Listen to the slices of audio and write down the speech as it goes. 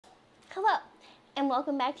Hello, and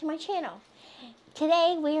welcome back to my channel.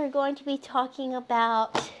 Today we are going to be talking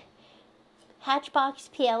about Hatchbox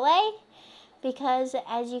PLA because,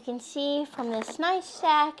 as you can see from this nice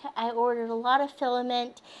stack, I ordered a lot of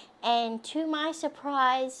filament, and to my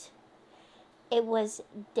surprise, it was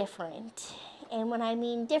different. And when I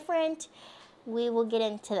mean different, we will get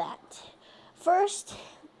into that. First,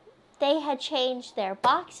 they had changed their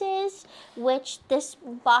boxes, which this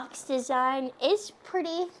box design is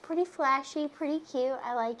pretty flashy, pretty cute.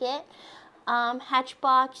 I like it.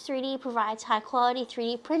 Hatchbox 3D provides high quality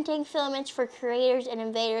 3D printing filaments for creators and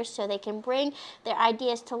inventors so they can bring their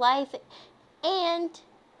ideas to life and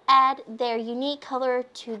add their unique color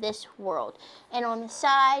to this world. And on the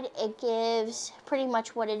side, it gives pretty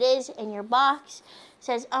much what it is in your box. It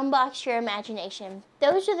says, unbox your imagination.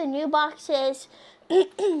 Those are the new boxes.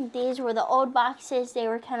 These were the old boxes. They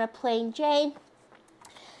were kind of plain Jane.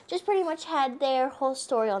 Just pretty much had their whole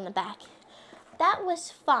story on the back. That was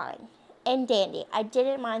fine and dandy. I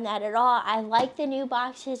didn't mind that at all. I like the new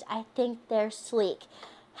boxes. I think they're sleek.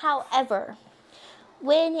 However,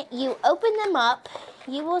 when you open them up,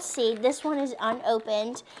 you will see, this one is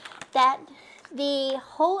unopened, that the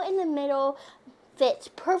hole in the middle fits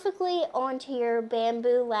perfectly onto your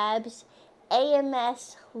Bambu Labs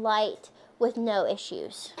AMS Lite with no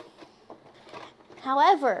issues.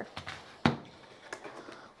 However,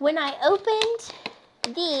 when I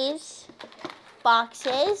opened these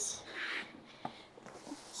boxes,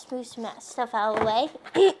 let's move some stuff out of the way,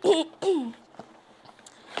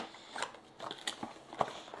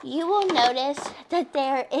 you will notice that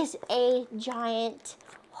there is a giant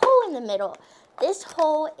hole in the middle. This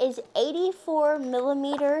hole is 84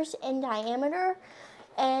 millimeters in diameter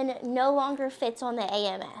and no longer fits on the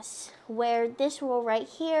AMS, where this hole right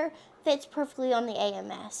here fits perfectly on the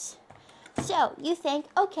AMS. So you think,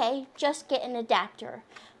 okay, just get an adapter.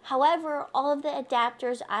 However, all of the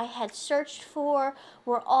adapters I had searched for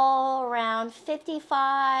were all around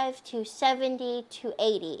 55 to 70 to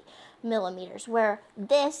 80 millimeters, where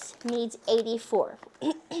this needs 84.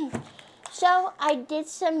 So I did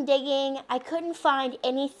some digging. I couldn't find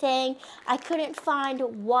anything. I couldn't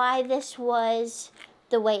find why this was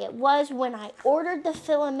the way it was. When I ordered the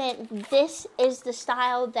filament, this is the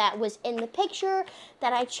style that was in the picture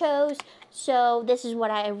that I chose. So this is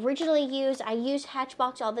what I originally used. I use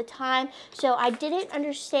Hatchbox all the time, so I didn't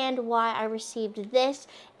understand why I received this,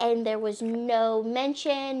 and there was no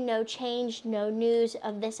mention, no change, no news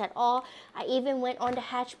of this at all. I even went onto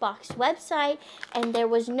Hatchbox website, and there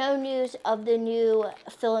was no news of the new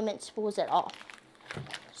filament spools at all.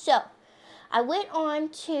 So I went on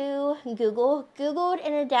to Googled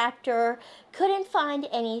an adapter, couldn't find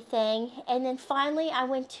anything, and then finally I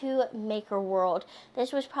went to Maker World.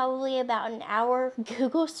 This was probably about an hour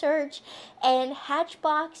Google search, and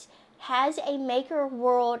Hatchbox has a Maker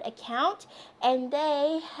World account, and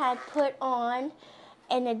they had put on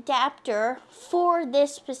an adapter for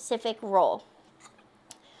this specific roll.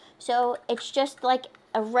 So it's just like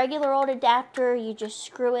a regular old adapter. You just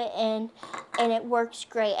screw it in and it works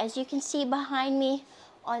great. As you can see behind me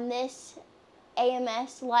on this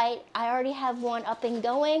AMS Lite, I already have one up and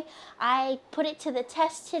going. I put it to the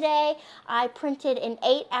test today. I printed an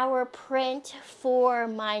 8-hour print for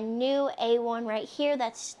my new A1 right here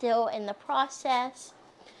that's still in the process.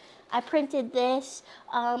 I printed this.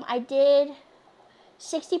 I did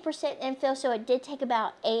 60% infill, so it did take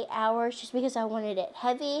about 8 hours just because I wanted it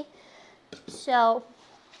heavy. So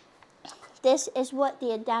this is what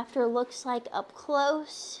the adapter looks like up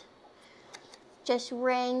close. Just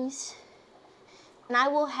rings. And I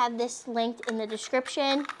will have this linked in the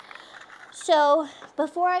description. So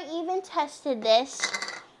before I even tested this,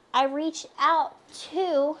 I reached out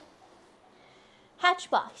to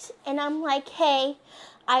Hatchbox and I'm like, hey,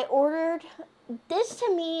 I ordered this.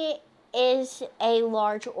 To me is a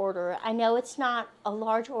large order. I know it's not a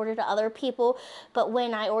large order to other people, but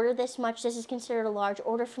when I order this much, this is considered a large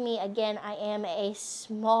order for me. Again, I am a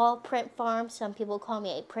small print farm. Some people call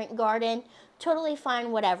me a print garden. Totally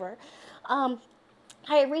fine, whatever.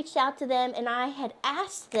 I reached out to them and I had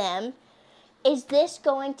asked them, is this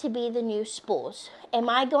going to be the new spools? Am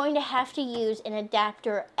I going to have to use an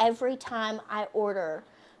adapter every time I order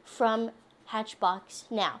from Hatchbox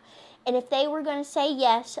now? And if they were going to say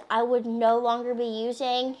yes, I would no longer be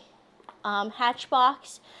using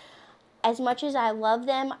Hatchbox. As much as I love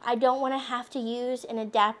them, I don't want to have to use an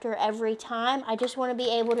adapter every time. I just want to be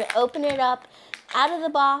able to open it up out of the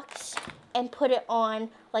box and put it on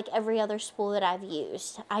like every other spool that I've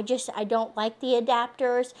used. I don't like the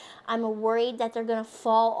adapters. I'm worried that they're going to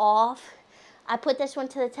fall off. I put this one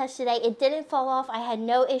to the test today. It didn't fall off. I had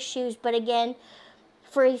no issues, but again,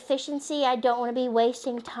 for efficiency, I don't want to be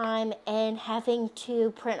wasting time and having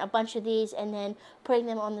to print a bunch of these and then putting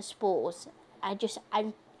them on the spools. I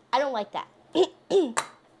don't like that.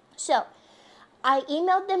 So I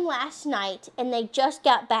emailed them last night and they just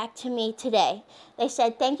got back to me today. They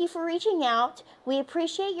said, "Thank you for reaching out. We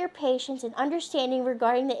appreciate your patience and understanding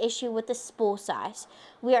regarding the issue with the spool size.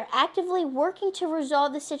 We are actively working to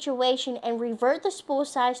resolve the situation and revert the spool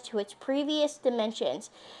size to its previous dimensions.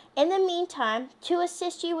 In the meantime, to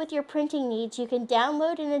assist you with your printing needs, you can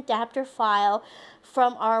download an adapter file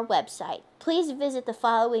from our website. Please visit the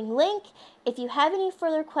following link. If you have any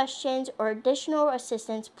further questions or additional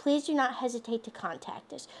assistance, please do not hesitate to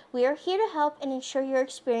contact us. We are here to help and ensure your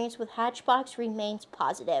experience with Hatchbox remains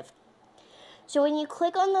positive." So when you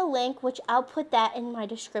click on the link, which I'll put that in my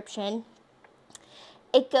description,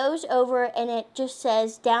 it goes over and it just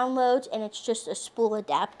says downloads, and it's just a spool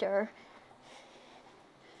adapter.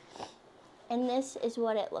 And this is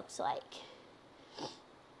what it looks like.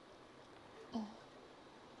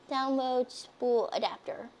 Download spool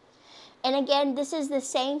adapter. And again, this is the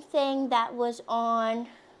same thing that was on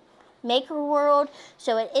Maker World.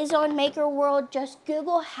 So it is on Maker World. Just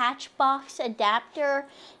Google Hatchbox adapter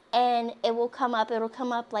and it will come up. It'll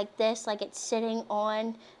come up like this, like it's sitting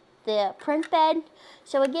on the print bed.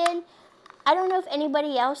 So again, I don't know if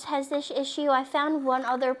anybody else has this issue. I found one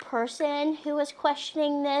other person who was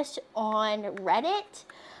questioning this on Reddit.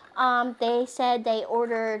 They said they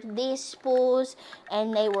ordered these spools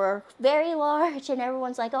and they were very large and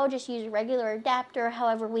everyone's like, "Oh, just use a regular adapter."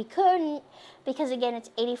 However, we couldn't because again, it's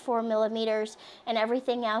 84 millimeters and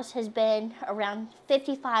everything else has been around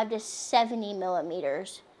 55 to 70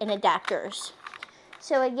 millimeters in adapters.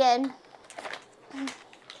 So again,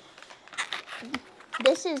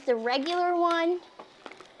 this is the regular one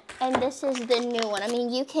and this is the new one. I mean,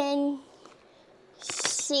 you can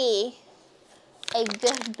see a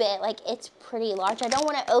good bit, like it's pretty large. I don't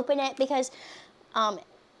want to open it because I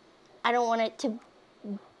don't want it to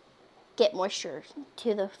get moisture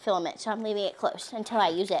to the filament, so I'm leaving it closed until I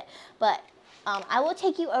use it. But I will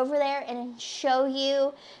take you over there and show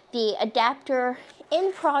you the adapter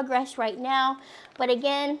in progress right now. But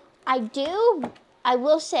again, I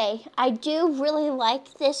will say, I do really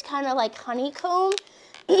like this kind of like honeycomb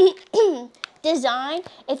design.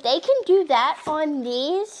 If they can do that on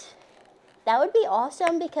these, that would be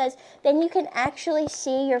awesome because then you can actually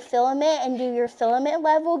see your filament and do your filament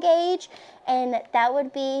level gauge, and that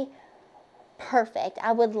would be perfect.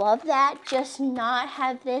 I would love that, just not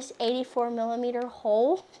have this 84 millimeter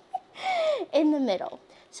hole in the middle.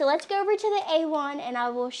 So let's go over to the A1 and I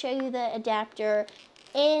will show you the adapter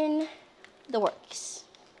in the works.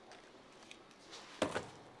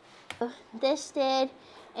 This did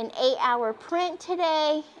an 8-hour print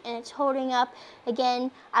today and it's holding up.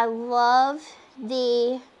 Again, I love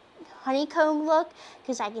the honeycomb look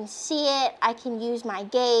because I can see it. I can use my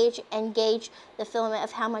gauge and gauge the filament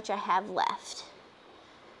of how much I have left.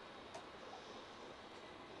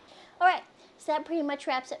 All right, so that pretty much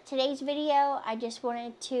wraps up today's video. I just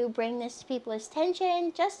wanted to bring this to people's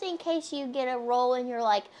attention just in case you get a roll and you're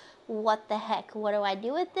like, what the heck, what do I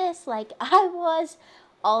do with this? Like I was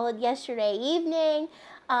all of yesterday evening.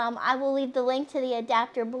 I will leave the link to the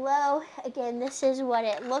adapter below. Again, this is what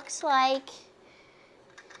it looks like.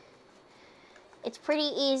 It's pretty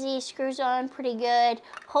easy, screws on pretty good,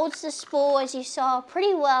 holds the spool as you saw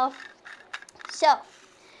pretty well. So,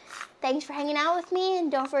 thanks for hanging out with me and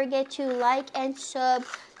don't forget to like and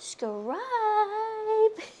subscribe.